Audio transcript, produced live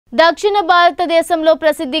దక్షిణ భారతదేశంలో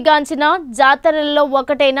ప్రసిద్ధిగాంచిన జాతరలలో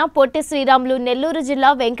ఒకటైన పొట్టి శ్రీరాములు నెల్లూరు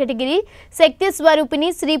జిల్లా వెంకటగిరి శక్తి స్వరూపిణి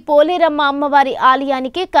శ్రీ పోలేరమ్మ అమ్మవారి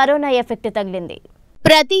ఆలయానికి కరోనా ఎఫెక్ట్ తగిలింది.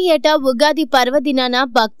 ప్రతి ఏటా ఉగాది పర్వదినాన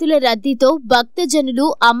భక్తుల రద్దీతో భక్తజనులు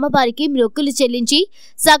అమ్మవారికి మొక్కులు చెల్లించి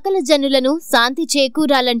సకల జనులను శాంతి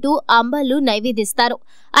చేకూరాలంటూ అంబాలు నైవేదిస్తారు.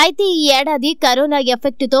 అయితే ఈ ఏడాది కరోనా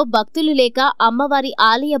ఎఫెక్టుతో భక్తులు లేక అమ్మవారి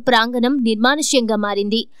ఆలయ ప్రాంగణం నిర్మానుష్యంగా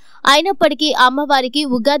మారింది. అయినప్పటికీ అమ్మవారికి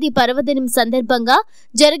ఉగాది పర్వదినం సందర్భంగా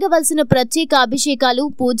జరగవలసిన ప్రత్యేక అభిషేకాలు,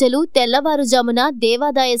 పూజలు తెల్లవారుజామున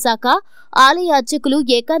దేవాదాయ శాఖ ఆలయ అర్చకులు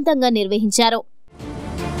ఏకాంతంగా నిర్వహించారు.